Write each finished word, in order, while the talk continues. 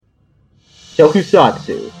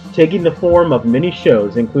Tokusatsu, taking the form of many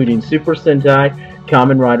shows including Super Sentai,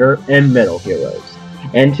 Kamen Rider, and Metal Heroes.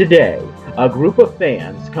 And today, a group of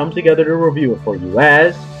fans come together to review it for you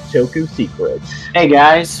as Toku Secrets. Hey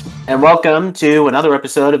guys, and welcome to another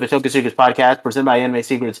episode of the Toku Secrets Podcast presented by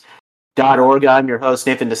AnimeSecrets.org. I'm your host,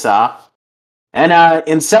 Nathan Desa. And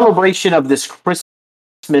in celebration of this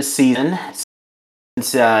Christmas season,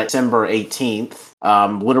 since December 18th,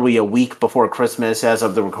 literally a week before Christmas as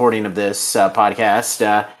of the recording of this podcast,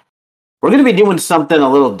 we're going to be doing something a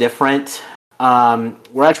little different.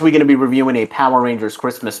 We're actually going to be reviewing a Power Rangers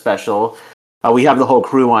Christmas special. We have the whole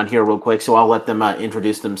crew on here real quick, so I'll let them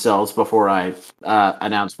introduce themselves before I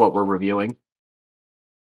announce what we're reviewing.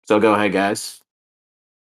 So go ahead, guys.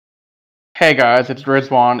 Hey guys, it's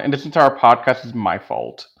Rizwan, and this entire podcast is my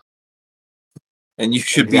fault. And you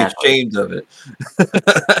should be ashamed of it.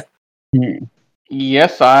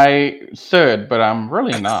 Yes, I should, but I'm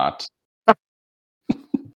really not.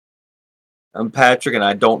 I'm Patrick, and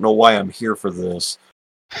I don't know why I'm here for this.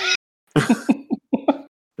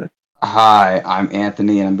 Hi, I'm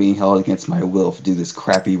Anthony, and I'm being held against my will to do this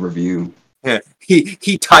crappy review. Yeah,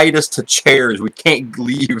 he tied us to chairs. We can't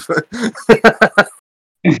leave.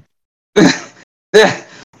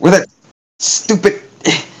 Where that stupid...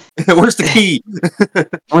 Where's the key?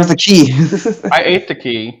 Where's the key? I ate the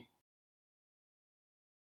key.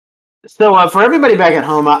 So for everybody back at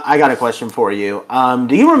home, I got a question for you.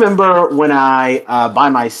 Do you remember when I, by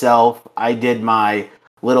myself, I did my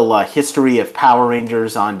little history of Power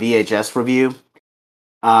Rangers on VHS review?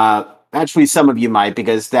 Actually, some of you might,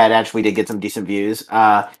 because that actually did get some decent views.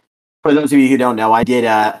 For those of you who don't know, I did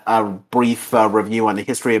a brief review on the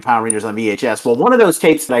history of Power Rangers on VHS. Well, one of those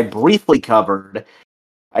tapes that I briefly covered,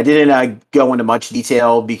 I didn't go into much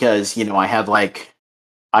detail because, you know, I had like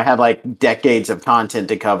decades of content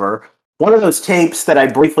to cover. One of those tapes that I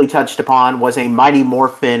briefly touched upon was a Mighty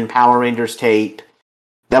Morphin Power Rangers tape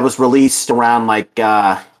that was released around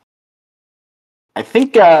I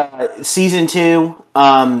think season 2,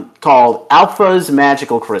 called Alpha's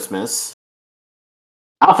Magical Christmas.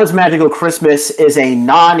 Alpha's Magical Christmas is a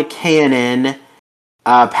non-canon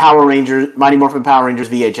Mighty Morphin Power Rangers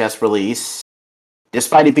VHS release.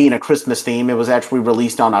 Despite it being a Christmas theme, it was actually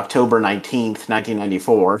released on October 19th,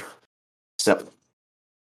 1994. So,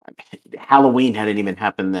 Halloween hadn't even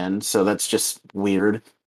happened then, so that's just weird.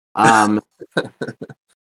 It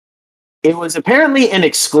was apparently an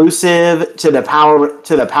exclusive to the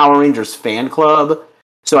Power Rangers fan club,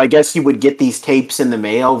 so I guess you would get these tapes in the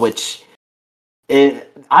mail, which...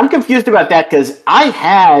 I'm confused about that, because I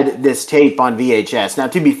had this tape on VHS. Now,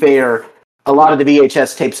 to be fair... A lot of the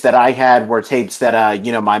VHS tapes that I had were tapes that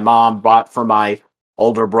my mom bought for my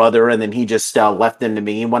older brother, and then he just left them to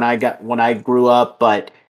me when I grew up. But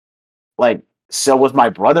so was my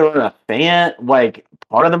brother a fan,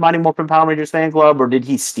 part of the Mighty Morphin Power Rangers fan club, or did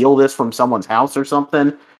he steal this from someone's house or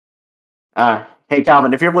something? Hey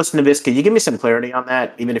Calvin, if you're listening to this, can you give me some clarity on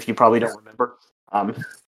that, even if you probably don't remember?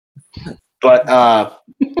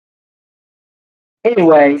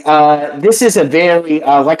 Anyway, this is a very,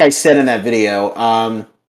 like I said in that video,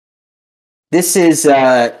 this is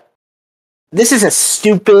a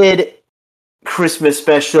stupid Christmas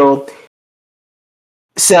special.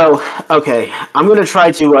 So, okay, I'm going to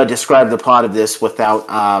try to describe the plot of this without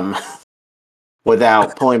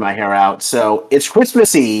pulling my hair out. So, it's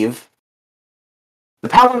Christmas Eve. The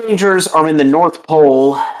Power Rangers are in the North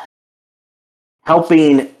Pole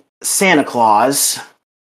helping Santa Claus.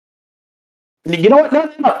 You know what?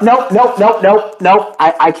 No.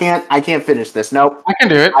 I can't finish this. Nope. I can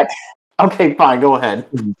do it. Okay, fine. Go ahead.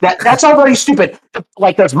 That's already stupid.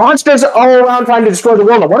 There's monsters all around trying to destroy the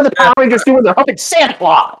world. And what are the Power Rangers doing? They're helping Santa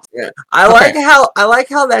Claus. Yeah. I like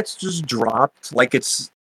how that's just dropped. Like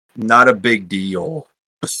it's not a big deal.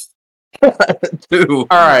 All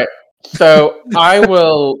right. So I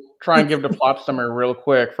will try and give the plot summary real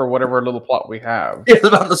quick for whatever little plot we have. I was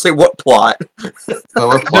about to say, what plot?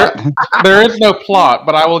 What plot? There is no plot,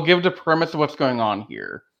 but I will give the premise of what's going on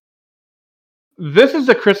here. This is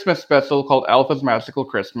a Christmas special called Alpha's Magical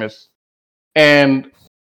Christmas. And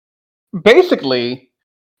basically,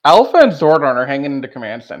 Alpha and Zordon are hanging in the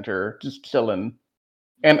command center, just chilling.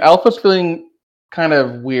 And Alpha's feeling kind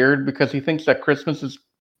of weird because he thinks that Christmas is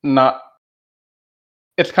not...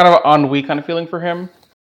 It's kind of an ennui kind of feeling for him.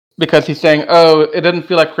 Because he's saying, oh, it doesn't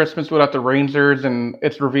feel like Christmas without the Rangers, and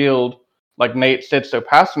it's revealed, like Nate said so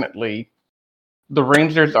passionately, the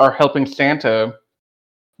Rangers are helping Santa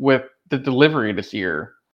with the delivery this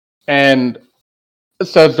year. And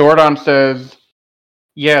so Zordon says,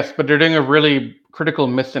 yes, but they're doing a really critical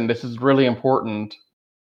mission. This is really important.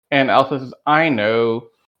 And Alpha says, I know,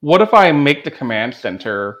 what if I make the command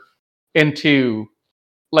center into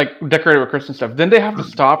like decorated with Christmas stuff? Then they have to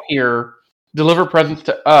stop here, deliver presents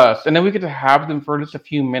to us, and then we get to have them for just a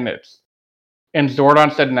few minutes. And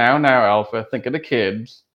Zordon said, now, Alpha, think of the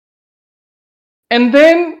kids. And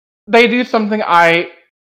then they do something I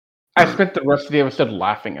spent the rest of the episode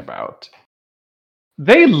laughing about.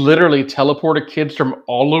 They literally teleported kids from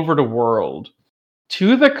all over the world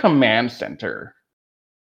to the command center.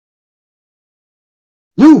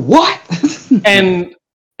 Dude, what? and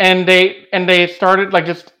they started like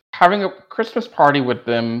just having a Christmas party with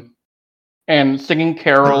them and singing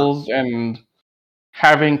carols and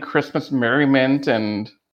having Christmas merriment, and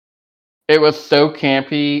it was so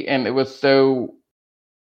campy and it was so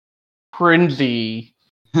cringy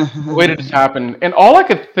the way that this happened. And all I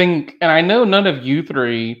could think, and I know none of you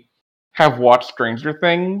three have watched Stranger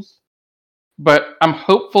Things, but I'm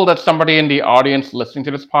hopeful that somebody in the audience listening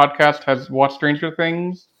to this podcast has watched Stranger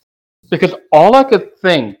Things, because all I could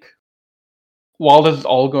think while this is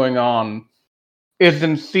all going on is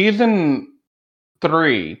in season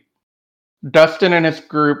 3, Dustin and his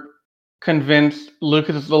group convinced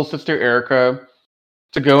Lucas's little sister Erica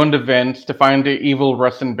to go into vents to find the evil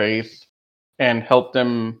Russian base and help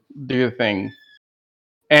them do the thing.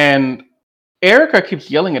 And Erica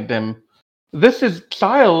keeps yelling at them, "This is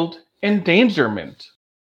child endangerment."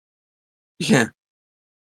 Yeah.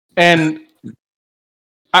 And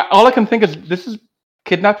all I can think is this is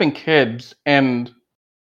kidnapping kids and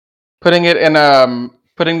putting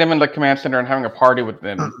them in the command center and having a party with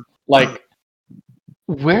them. Like,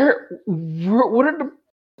 what?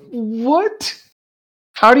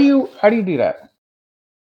 How do you do that?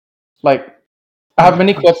 Like, I have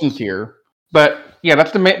many questions here, but yeah,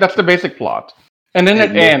 that's the basic plot. And then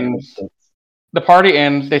it ends. The party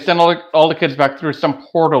ends. They send all the kids back through some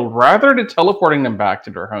portal rather than teleporting them back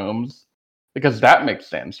to their homes, because that makes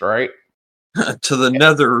sense, right? To the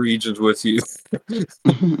nether regions with you.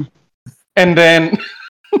 And then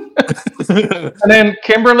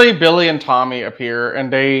Kimberly, Billy, and Tommy appear,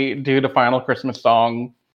 and they do the final Christmas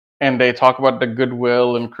song, and they talk about the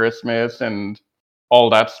goodwill and Christmas and all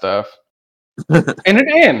that stuff. And it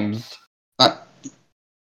ends.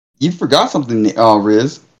 You forgot something,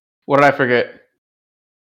 Riz. What did I forget?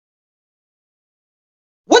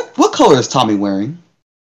 What color is Tommy wearing?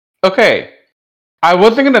 Okay, I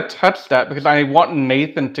wasn't going to touch that because I want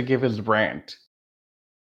Nathan to give his rant.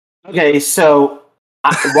 Okay, so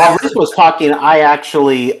while Riz was talking, I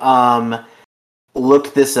actually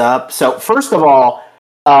looked this up. So first of all,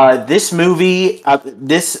 this movie,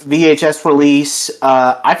 this VHS release,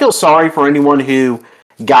 I feel sorry for anyone who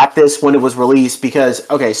got this when it was released because,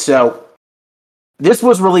 okay, so this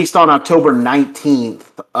was released on October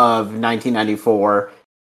 19th of 1994.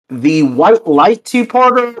 The White Light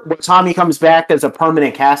two-parter, where Tommy comes back as a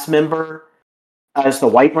permanent cast member as the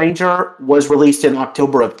White Ranger, was released in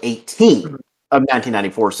October of 18th of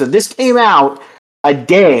 1994. So this came out a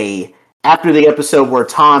day after the episode where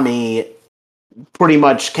Tommy pretty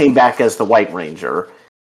much came back as the White Ranger.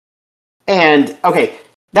 And, okay,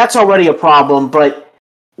 that's already a problem, but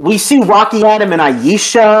we see Rocky Adam and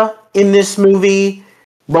Aisha in this movie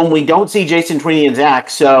when we don't see Jason, Trini, and Zach,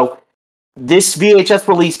 so this VHS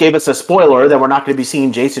release gave us a spoiler that we're not going to be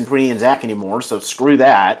seeing Jason, Trini, and Zach anymore, so screw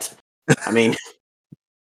that. I mean,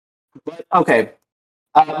 but okay.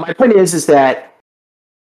 My point is that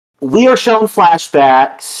we are shown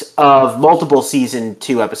flashbacks of multiple season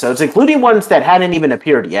 2 episodes, including ones that hadn't even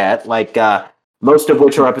appeared yet, like most of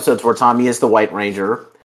which are episodes where Tommy is the White Ranger.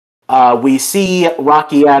 We see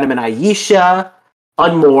Rocky, Adam, and Aisha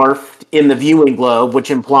unmorphed in the viewing globe, which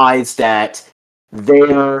implies that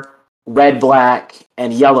they're red, black,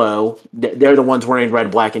 and yellow. They're the ones wearing red,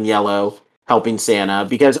 black, and yellow, helping Santa,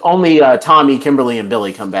 because only Tommy, Kimberly, and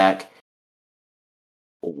Billy come back.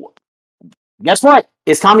 Guess what?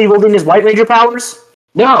 Is Tommy wielding his White Ranger powers?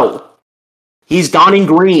 No. He's donning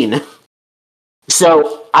green.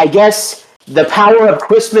 So, I guess the power of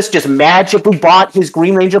Christmas just magically brought his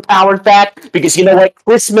Green Ranger powers back, because you know what?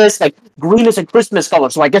 Christmas, like, green is a Christmas color,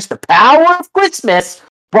 so I guess the power of Christmas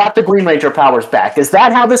brought the Green Ranger powers back. Is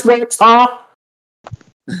that how this works, huh?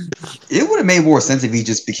 It would have made more sense if he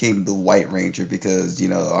just became the White Ranger, because,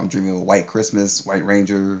 I'm dreaming of White Christmas, White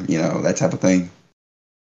Ranger, that type of thing.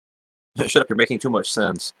 Shut up, you're making too much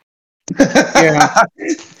sense. Yeah.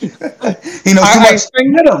 He knows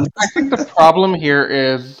too much. I think the problem here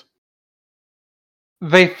is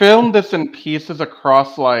they filmed this in pieces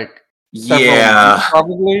across, like, several months,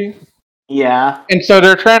 probably. Yeah. And so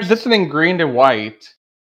they're transitioning green to white,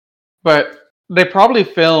 but they probably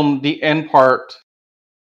filmed the end part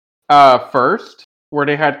first, where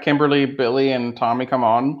they had Kimberly, Billy, and Tommy come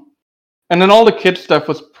on. And then all the kids stuff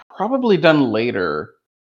was probably done later,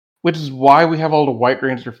 which is why we have all the White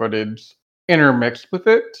Ranger footage intermixed with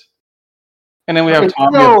it. And then we have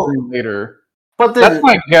Tommy as Green later. But that's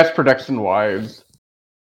my guess, production-wise.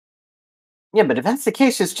 Yeah, but if that's the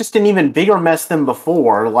case, it's just an even bigger mess than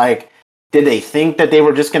before. Like, did they think that they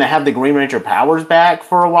were just going to have the Green Ranger powers back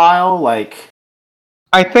for a while? Like,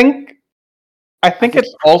 I think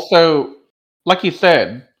it's also, like you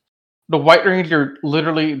said, the White Ranger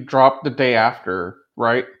literally dropped the day after,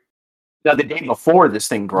 right? No, the day before this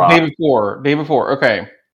thing dropped. Day before. Okay.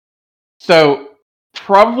 So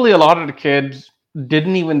probably a lot of the kids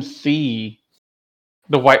didn't even see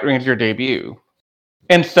the White Ranger debut,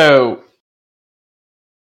 and so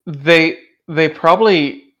they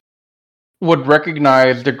probably would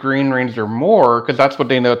recognize the Green Ranger more because that's what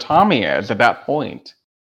they know Tommy as at that point.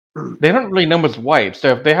 They don't really know him as white, so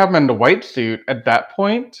if they have him in the white suit at that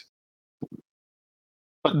point,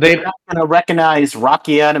 they're not going to recognize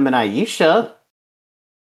Rocky, Adam, and Aisha.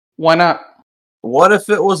 Why not? What if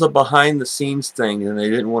it was a behind-the-scenes thing and they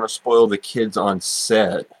didn't want to spoil the kids on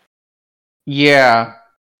set? Yeah.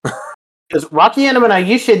 Because Rocky, Adam, and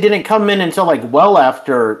Aisha didn't come in until well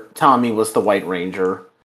after Tommy was the White Ranger.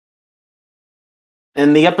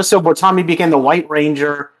 And the episode where Tommy became the White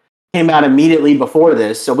Ranger came out immediately before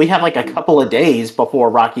this, so we had a couple of days before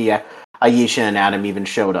Rocky, Aisha, and Adam even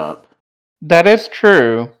showed up. That is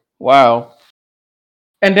true. Wow.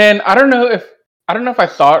 And then I don't know if I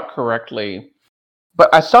saw it correctly, but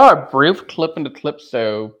I saw a brief clip in the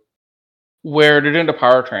Clipso where they're doing the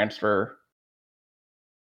power transfer.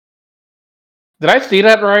 Did I see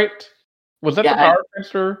that right? Was that the power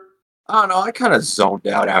transfer? I don't know. I kind of zoned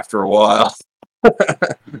out after a while.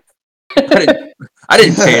 I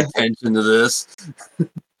didn't pay attention to this.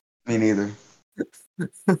 Me neither.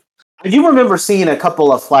 I do remember seeing a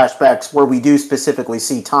couple of flashbacks where we do specifically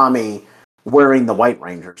see Tommy wearing the White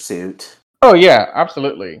Ranger suit. Oh yeah,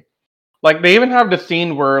 absolutely. They even have the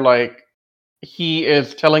scene where he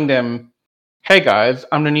is telling them, "Hey guys,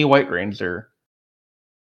 I'm the new White Ranger."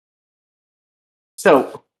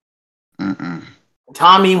 So,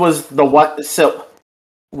 Tommy was the what? So,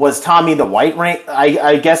 was Tommy the White Ranger?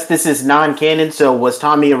 I guess this is non-canon. So, was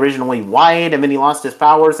Tommy originally white, and then he lost his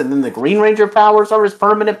powers, and then the Green Ranger powers are his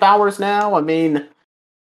permanent powers now? I mean,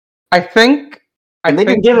 I think. Can they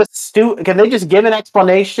just give an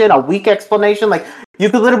explanation, a weak explanation?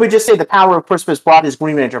 You could literally just say the power of Christmas brought his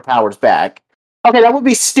Green Ranger powers back. Okay, that would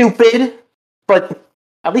be stupid, but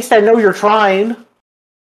at least I know you're trying.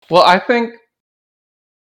 Well, I think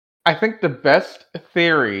the best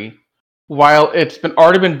theory, while it's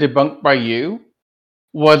already been debunked by you,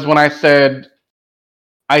 was when I said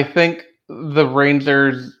I think the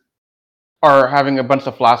Rangers are having a bunch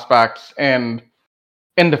of flashbacks, and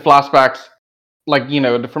in the flashbacks,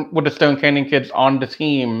 with the Stone Canyon kids on the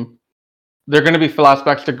team, they're going to be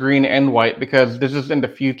flashbacks to Green and White because this is in the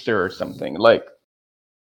future or something.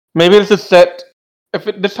 Maybe this is set. If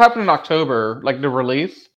this happened in October, the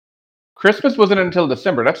release, Christmas wasn't until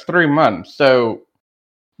December. That's 3 months. So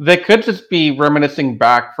they could just be reminiscing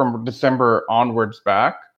back from December onwards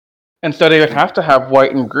back. And so they would have to have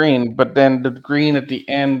White and Green, but then the Green at the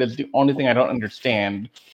end is the only thing I don't understand.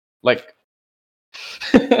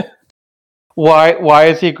 Why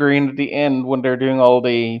is he green at the end when they're doing all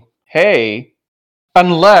the hey?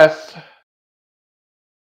 Unless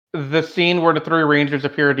the scene where the three Rangers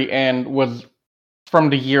appear at the end was from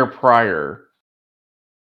the year prior.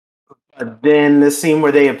 But then the scene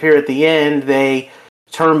where they appear at the end, they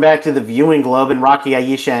turn back to the viewing globe and Rocky,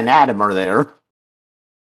 Aisha, and Adam are there.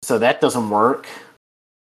 So that doesn't work.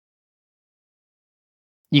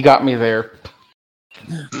 You got me there.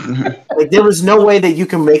 There was no way that you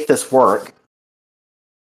can make this work.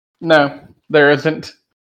 No, there isn't.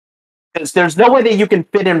 Because there's no way that you can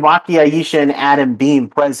fit in Rocky, Aisha, and Adam being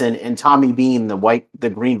present and Tommy being the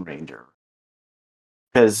Green Ranger.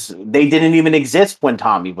 Because they didn't even exist when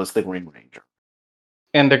Tommy was the Green Ranger.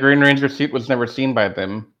 And the Green Ranger suit was never seen by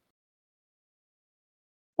them.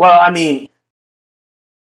 Well, I mean...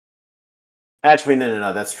 Actually,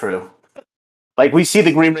 no, that's true. We see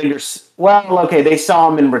the Green Rangers... Well, okay, they saw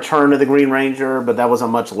him in Return of the Green Ranger, but that was a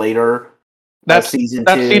much later... That's season 2.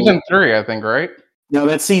 That's season 3, I think, right? No,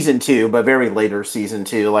 that's season 2, but very later season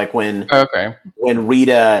 2, when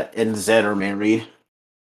Rita and Zed are married.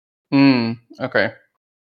 Okay.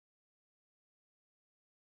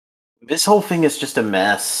 This whole thing is just a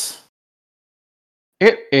mess.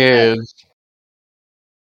 It is.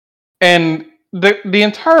 And the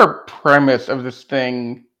entire premise of this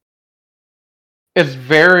thing is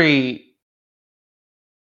very...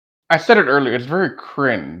 I said it earlier, it's very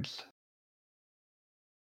cringe.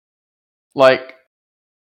 Like,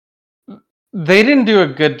 they didn't do a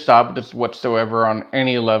good job of this whatsoever on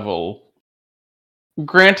any level.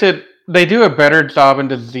 Granted, they do a better job in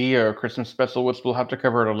the Zio Christmas special, which we'll have to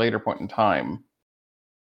cover at a later point in time.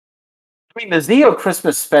 I mean, the Zio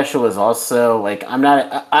Christmas special is also, like,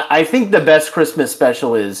 I think the best Christmas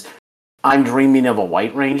special is I'm Dreaming of a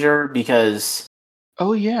White Ranger, because...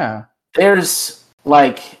 Oh, yeah. There's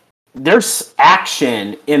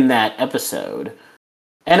action in that episode.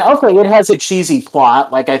 And okay, it has a cheesy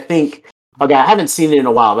plot. Like, I think... Okay, I haven't seen it in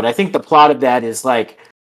a while, but I think the plot of that is, like,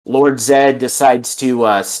 Lord Zed decides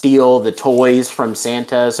to steal the toys from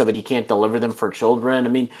Santa so that he can't deliver them for children. I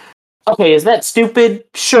mean, okay, is that stupid?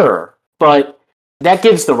 Sure. But that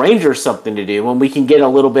gives the Rangers something to do, and we can get a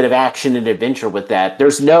little bit of action and adventure with that.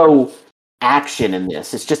 There's no action in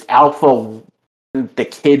this. It's just Alpha, the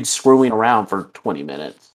kid screwing around for 20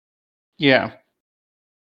 minutes. Yeah.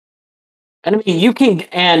 And I mean, you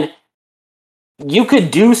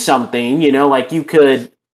could do something, like you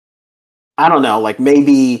could, I don't know, like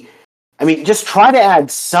maybe, I mean, just try to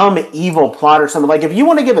add some evil plot or something. Like, if you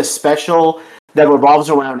want to give a special that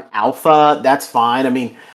revolves around Alpha, that's fine. I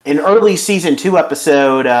mean, in early season 2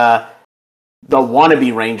 episode, the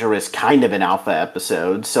Wannabe Ranger is kind of an Alpha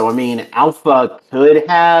episode. So, I mean, Alpha could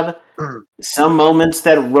have some moments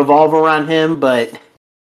that revolve around him, but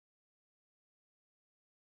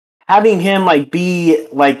having him, like, be,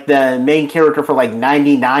 like, the main character for, like,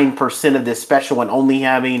 99% of this special and only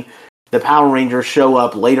having the Power Rangers show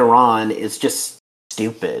up later on is just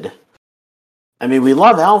stupid. I mean, we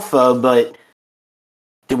love Alpha, but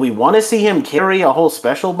do we want to see him carry a whole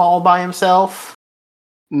special ball by himself?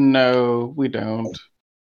 No, we don't.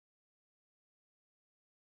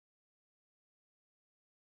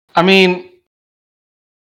 I mean,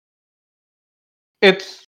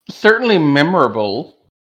 it's certainly memorable,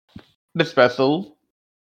 the special,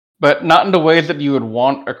 but not in the ways that you would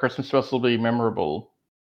want a Christmas special to be memorable.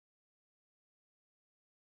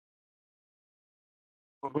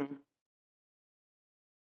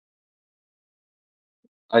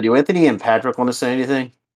 Do Anthony and Patrick want to say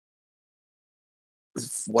anything?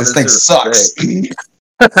 This thing sucks.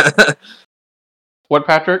 What,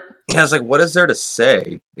 Patrick? Yeah, I was like, what is there to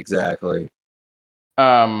say exactly?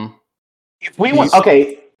 If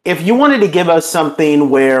you wanted to give us something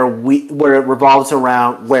where maybe it revolves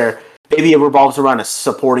around a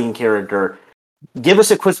supporting character, give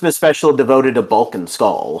us a Christmas special devoted to Bulk and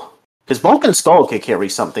Skull, because Bulk and Skull could carry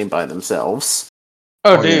something by themselves.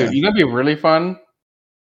 Oh, dude, yeah. You know what'd be really fun?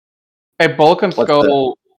 A Bulk and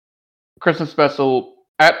Skull Christmas special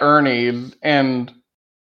at Ernie's, and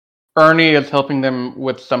Ernie is helping them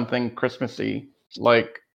with something Christmassy,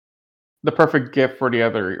 like the perfect gift for the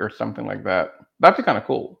other or something like that. That'd be kind of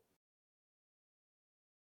cool.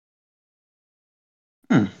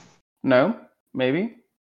 No? Maybe?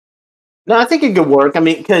 No, I think it could work. I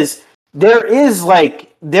mean, because there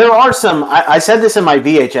are some... I said this in my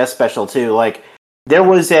VHS special, too. Like, there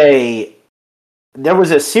was a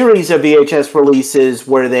series of VHS releases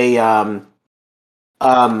where they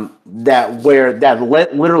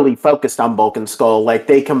literally focused on Bulk and Skull. Like,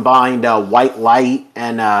 they combined White Light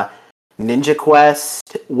and Ninja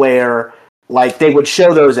Quest, where, like, they would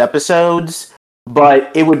show those episodes,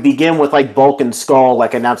 but it would begin with, like, Bulk and Skull,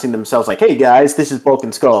 like, announcing themselves, like, "Hey guys, this is Bulk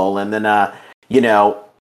and Skull," and then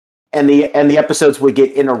and the episodes would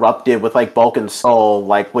get interrupted with, like, Bulk and Skull,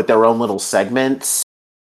 like, with their own little segments.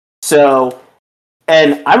 So,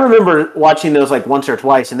 and I remember watching those, like, once or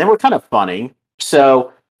twice, and they were kind of funny.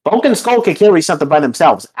 So, Bulk and Skull can carry something by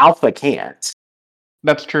themselves. Alpha can't.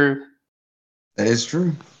 That's true. That is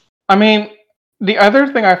true. I mean, the other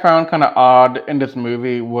thing I found kind of odd in this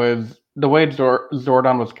movie was the way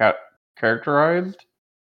Zordon was characterized.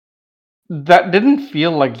 That didn't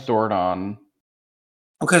feel like Zordon.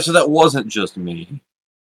 Okay, so that wasn't just me.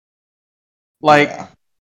 Like,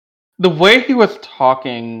 the way he was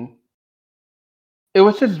talking, it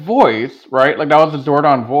was his voice, right? Like, that was the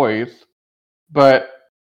Zordon voice, but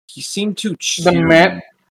he seemed too cheery.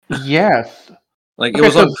 Yes. Like, it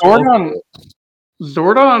was so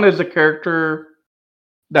Zordon is a character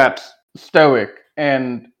that's stoic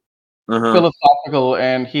and philosophical,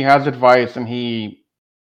 and he has advice, and he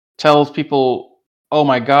tells people, "Oh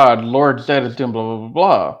my God, Lord Zed is doing blah blah blah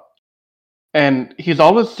blah," and he's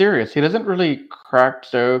always serious. He doesn't really crack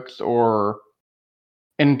jokes or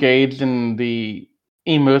engage in the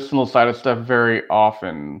emotional side of stuff very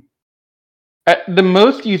often. At the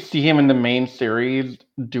most you see him in the main series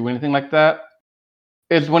do anything like that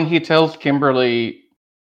is when he tells Kimberly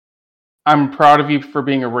I'm proud of you for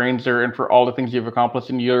being a ranger and for all the things you've accomplished,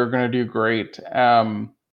 and you're going to do great at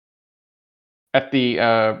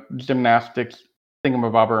the gymnastics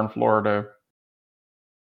thingamabobber in Florida.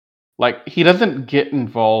 Like, he doesn't get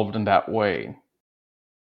involved in that way.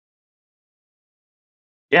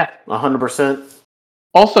 Yeah, 100%.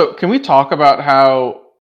 Also, can we talk about how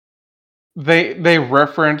they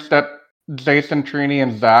reference that Jason, Trini,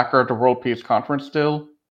 and Zach are at the World Peace Conference still?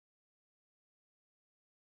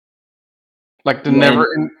 Like the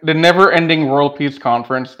never-ending World Peace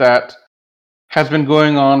Conference that has been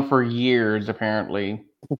going on for years, apparently.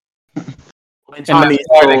 When Tommy and that's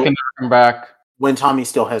why they can never come back. When Tommy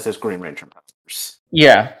still has his Green Ranger powers.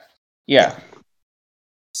 Yeah.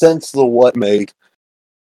 Since the what make?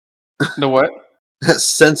 The what?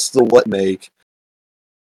 Since the what make?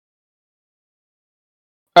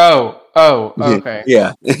 Oh, okay.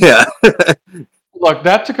 Yeah. Look,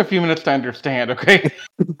 that took a few minutes to understand, okay?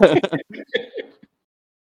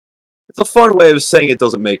 It's a fun way of saying it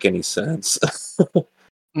doesn't make any sense.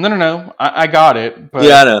 No. I got it. But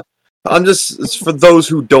yeah, I know. It's for those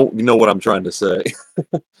who don't know what I'm trying to say.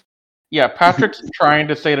 Yeah, Patrick's trying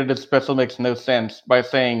to say that his special makes no sense by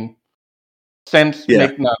saying sense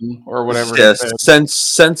make none or whatever. Yes,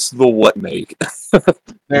 sense the what make.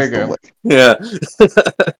 There you go. Yeah.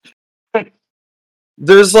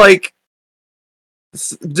 There's like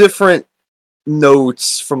different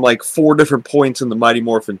notes from like 4 different points in the Mighty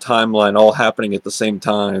Morphin timeline all happening at the same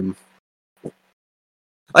time.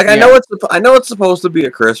 Like I know it's supposed to be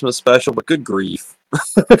a Christmas special, but good grief.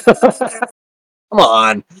 Come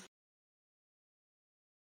on.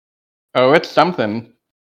 Oh, it's something.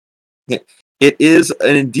 It is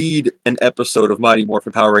indeed an episode of Mighty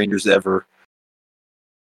Morphin Power Rangers ever.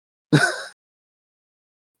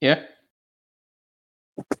 Yeah.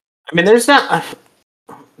 I mean, there's not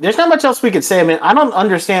much else we could say. I mean, I don't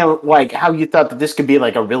understand like how you thought that this could be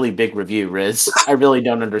like a really big review, Riz. I really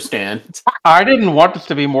don't understand. I didn't want this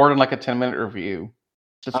to be more than like a 10-minute review.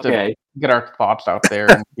 Just to get our thoughts out there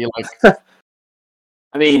and be like...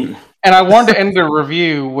 I mean... And I wanted to end the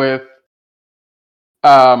review with...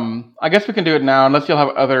 I guess we can do it now, unless you'll have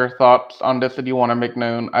other thoughts on this that you want to make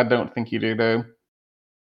known. I don't think you do, though.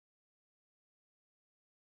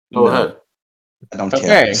 Go ahead. I don't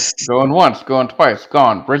care. Okay, going once, going twice,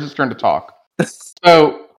 gone. Bridget's turn to talk.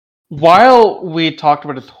 So, while we talked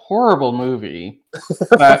about this horrible movie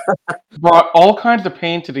that brought all kinds of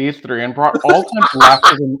pain to these three and brought all kinds of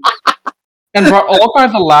laughter and brought all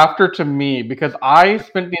kinds of laughter to me because I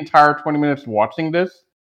spent the entire 20 minutes watching this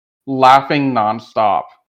laughing nonstop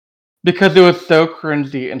because it was so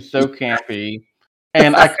cringy and so campy,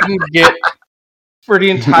 and I couldn't get for the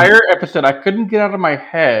entire episode. I couldn't get out of my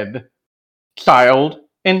head. Child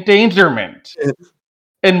endangerment.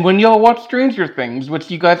 And when y'all watch Stranger Things,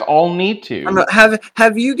 which you guys all need to,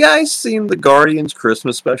 have you guys seen the Guardians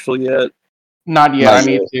Christmas special yet? Not yet. I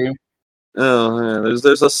need to. Oh, yeah.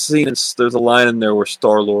 There's a scene. There's a line in there where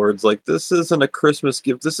Star-Lord's like, "This isn't a Christmas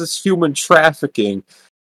gift. This is human trafficking."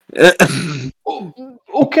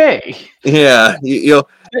 Okay. Yeah,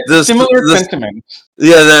 similar sentiment.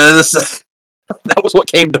 Yeah, that was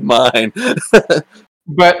what came to mind.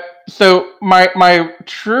 But so my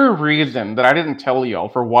true reason that I didn't tell y'all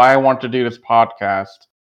for why I want to do this podcast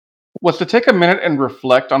was to take a minute and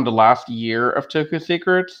reflect on the last year of Toku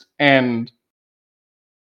Secrets and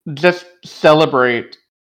just celebrate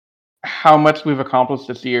how much we've accomplished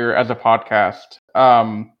this year as a podcast.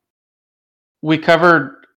 We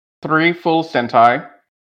covered 3 full Sentai.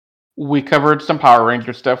 We covered some Power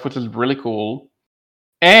Ranger stuff, which is really cool.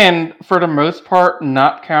 And for the most part,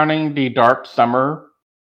 not counting the dark summer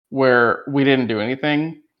where we didn't do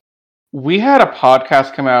anything, we had a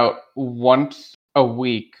podcast come out once a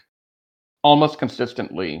week, almost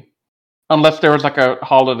consistently, unless there was like a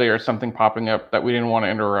holiday or something popping up that we didn't want to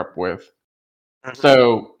interrupt with.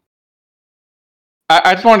 So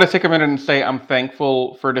I just wanted to take a minute and say I'm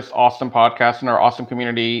thankful for this awesome podcast and our awesome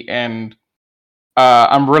community, and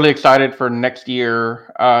I'm really excited for next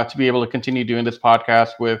year to be able to continue doing this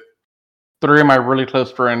podcast with 3 of my really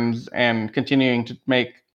close friends and continuing to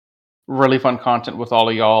make really fun content with all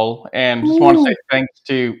of y'all. And just want to say thanks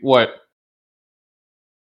to what?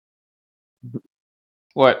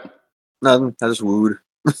 Nothing. I just wooed.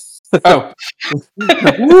 Oh.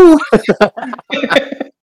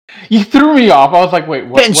 You threw me off. I was like, wait,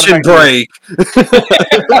 what? Pension break.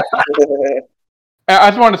 I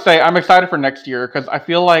just want to say I'm excited for next year because I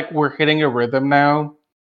feel like we're hitting a rhythm now,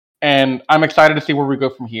 and I'm excited to see where we go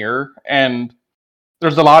from here. And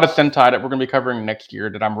there's a lot of Sentai that we're going to be covering next year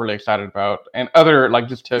that I'm really excited about, and other like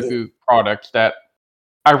just Toku products that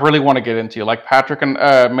I really want to get into. Like Patrick and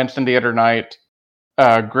mentioned the other night,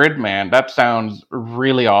 Gridman. That sounds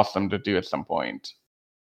really awesome to do at some point.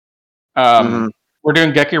 We're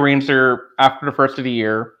doing Geki Ranger after the first of the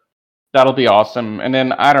year. That'll be awesome. And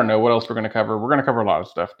then I don't know what else we're going to cover. We're going to cover a lot of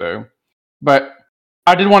stuff though. But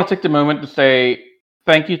I did want to take the moment to say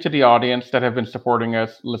thank you to the audience that have been supporting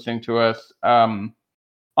us, listening to us on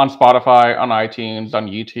Spotify, on iTunes, on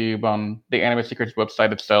YouTube, on the Anime Secrets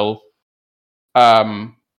website itself.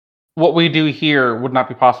 What we do here would not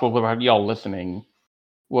be possible without y'all listening.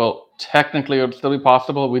 Well, technically it would still be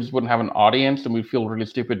possible. We just wouldn't have an audience and we'd feel really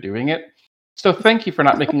stupid doing it. So thank you for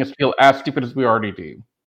not making us feel as stupid as we already do.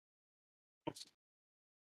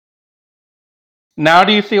 Now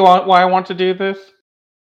do you see why I want to do this?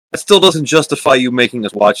 It still doesn't justify you making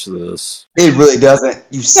us watch this. It really doesn't.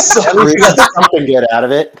 You suck. At least you got something good out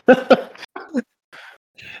of it.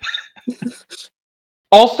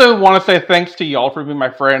 Also want to say thanks to y'all for being my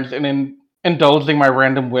friends and indulging my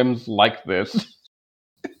random whims like this.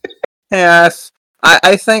 Yes.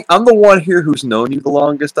 I think I'm the one here who's known you the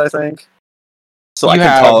longest, I think. So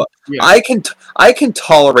I can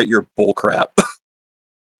tolerate your bullcrap.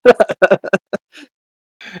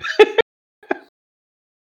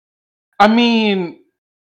 I mean,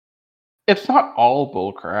 it's not all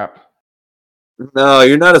bullcrap. No,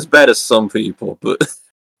 you're not as bad as some people, but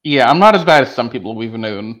yeah, I'm not as bad as some people we've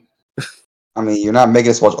known. I mean, you're not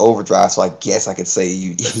making us watch Overdrive, so I guess I could say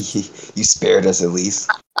you you spared us at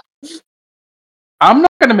least. I'm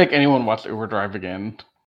not gonna make anyone watch Overdrive again.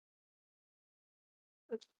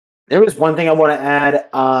 There was one thing I want to add.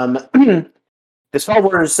 The Star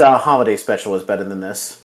Wars holiday special is better than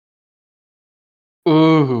this.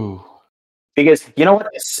 Ooh. Because, you know what?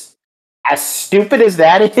 As stupid as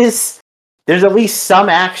that is, there's at least some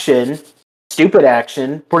action. Stupid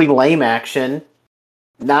action. Pretty lame action.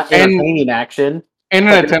 Not entertaining action. And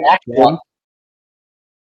an attempt at plot.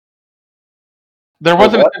 There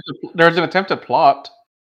was an attempt at plot.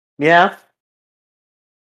 Yeah.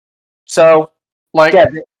 So, like, yeah,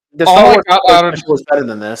 the Star Wars special was better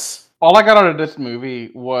than this. All I got out of this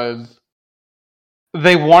movie was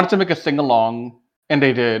they wanted to make a sing-along, and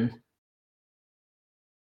they did.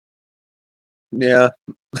 Yeah,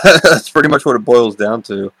 that's pretty much what it boils down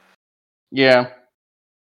to. Yeah.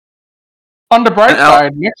 On the bright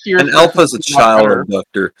side, next year... And Alpha's a child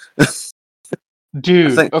abductor.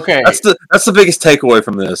 Dude, okay. That's the biggest takeaway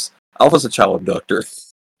from this. Alpha's a child abductor.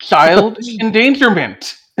 Child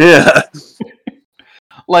endangerment. Yeah.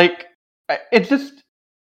 Like, it's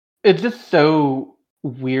just so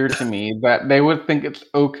weird to me that they would think it's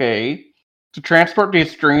okay to transport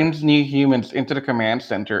these strange new humans into the command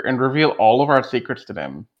center and reveal all of our secrets to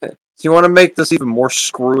them. Do you want to make this even more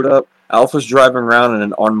screwed up? Alpha's driving around in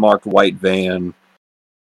an unmarked white van.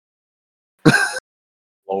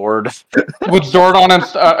 Lord. With Zordon and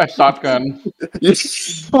a shotgun.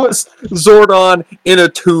 Zordon in a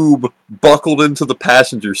tube buckled into the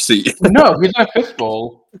passenger seat. No, he's in a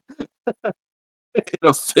fistbowl. In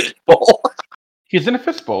a fistbowl? He's in a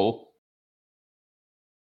fistbowl.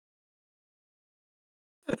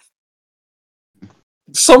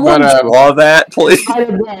 Someone draw that, please.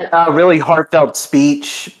 That really heartfelt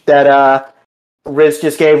speech that Riz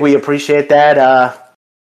just gave. We appreciate that.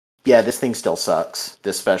 Yeah, this thing still sucks.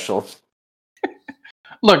 This special.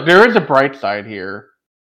 Look, there is a bright side here.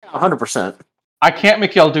 100%. I can't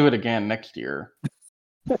make y'all do it again next year.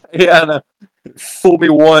 Yeah, no. Fool me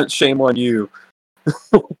once, shame on you.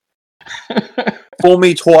 Fool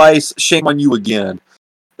me twice, shame on you again.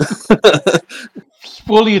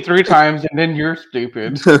 Fool you 3 times and then you're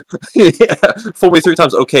stupid. Yeah. Fool me 3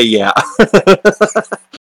 times, okay, yeah. But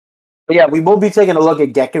yeah, we will be taking a look at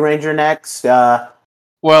Geki Ranger next.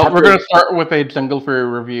 Well, we're going to start with a Jungle Fury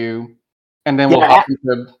review, and then we'll hop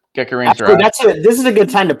into Geki Ranger. This is a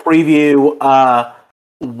good time to preview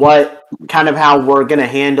what kind of how we're going to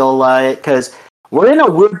handle it, because we're in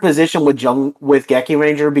a weird position with Geki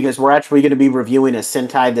Ranger, because we're actually going to be reviewing a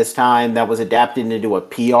Sentai this time that was adapted into a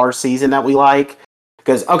PR season that we like.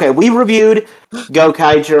 Because, okay, we reviewed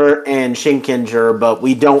Gokaiger and Shinkenger, but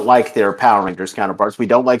we don't like their Power Rangers counterparts. We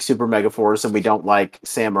don't like Super Mega Force, and we don't like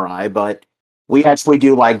Samurai, but we actually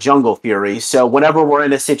do like Jungle Fury. So whenever we're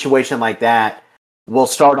in a situation like that, we'll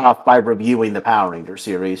start off by reviewing the Power Ranger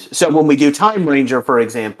series. So when we do Time Ranger, for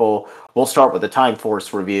example, we'll start with a Time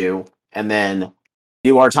Force review, and then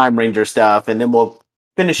do our Time Ranger stuff, and then we'll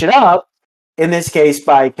finish it up, in this case,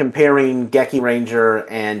 by comparing Geki Ranger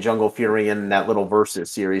and Jungle Fury in that little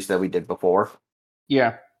Versus series that we did before.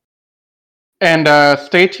 Yeah. And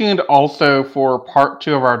stay tuned also for part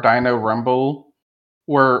 2 of our Dino Rumble,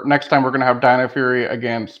 where next time we're going to have Dino Fury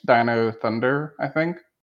against Dino Thunder, I think.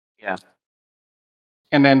 Yeah.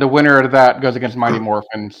 And then the winner of that goes against Mighty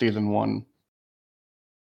Morphin Season 1.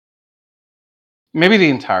 Maybe the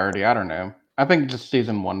entirety, I don't know. I think just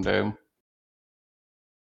Season 1, though.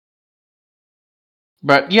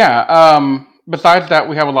 But yeah, besides that,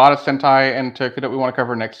 we have a lot of Sentai and Toku that we want to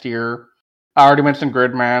cover next year. I already mentioned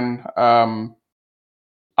Gridman.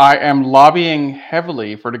 I am lobbying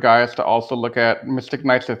heavily for the guys to also look at Mystic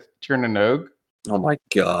Knights of Tirnanog. Oh my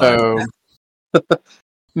god. So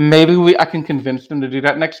maybe I can convince them to do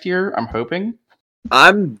that next year. I'm hoping.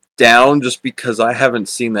 I'm down just because I haven't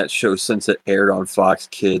seen that show since it aired on Fox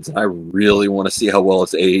Kids, and I really want to see how well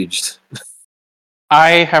it's aged. I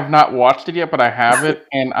have not watched it yet, but I have it,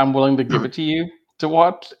 and I'm willing to give it to you to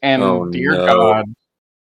watch. And dear God,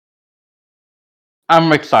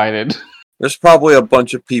 I'm excited. There's probably a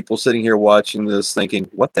bunch of people sitting here watching this thinking,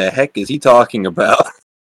 what the heck is he talking about?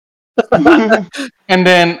 And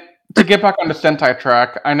then, to get back on the Sentai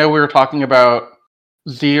track, I know we were talking about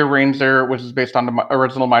Zia Ranger, which is based on the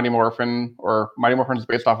original Mighty Morphin, or Mighty Morphin is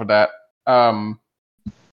based off of that.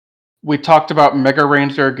 We talked about Mega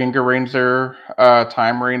Ranger, Ginga Ranger,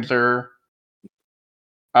 Time Ranger.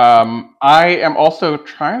 I am also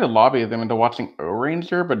trying to lobby them into watching O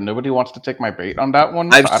Ranger, but nobody wants to take my bait on that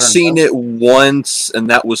one. I've seen it once, and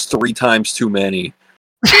that was 3 times too many.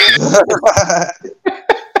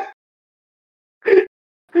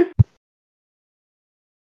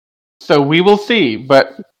 So we will see,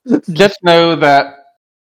 but just know that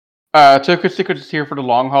Toku Secrets is here for the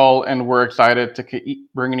long haul, and we're excited to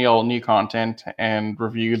keep bringing you all new content and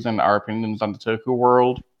reviews and our opinions on the Toku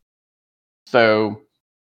world. So,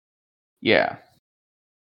 yeah.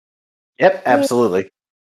 Yep, absolutely.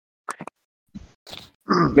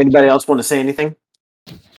 Anybody else want to say anything?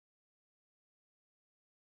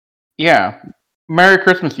 Yeah. Merry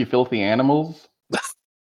Christmas, you filthy animals.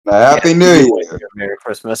 Happy New Year. Merry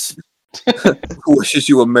Christmas. Who wishes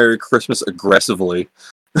you a Merry Christmas aggressively?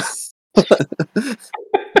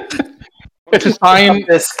 It's a sign.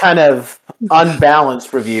 This kind of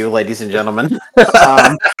unbalanced review, ladies and gentlemen.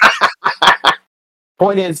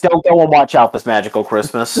 Point is, don't go and watch out this magical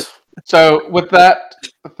Christmas. So, with that,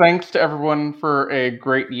 thanks to everyone for a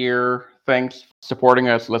great year. Thanks for supporting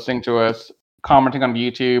us, listening to us, commenting on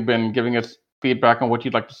YouTube, and giving us feedback on what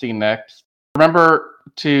you'd like to see next. Remember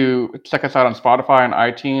to check us out on Spotify and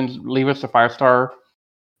iTunes. Leave us a 5-star.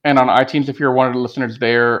 And on iTunes, if you're one of the listeners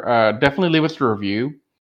there, definitely leave us a review,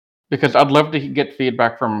 because I'd love to get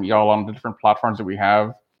feedback from y'all on the different platforms that we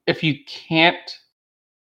have. If you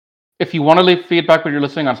want to leave feedback when you're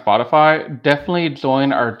listening on Spotify, definitely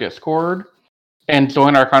join our Discord and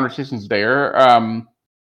join our conversations there.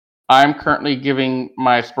 I'm currently giving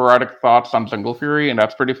my sporadic thoughts on Jungle Fury, and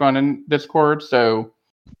that's pretty fun in Discord. So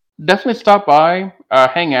definitely stop by,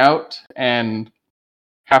 hang out, and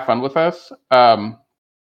have fun with us.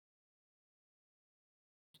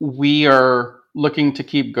 We are looking to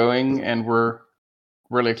keep going, and we're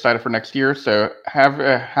really excited for next year. So have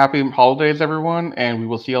a happy holidays, everyone, and we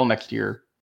will see y'all next year.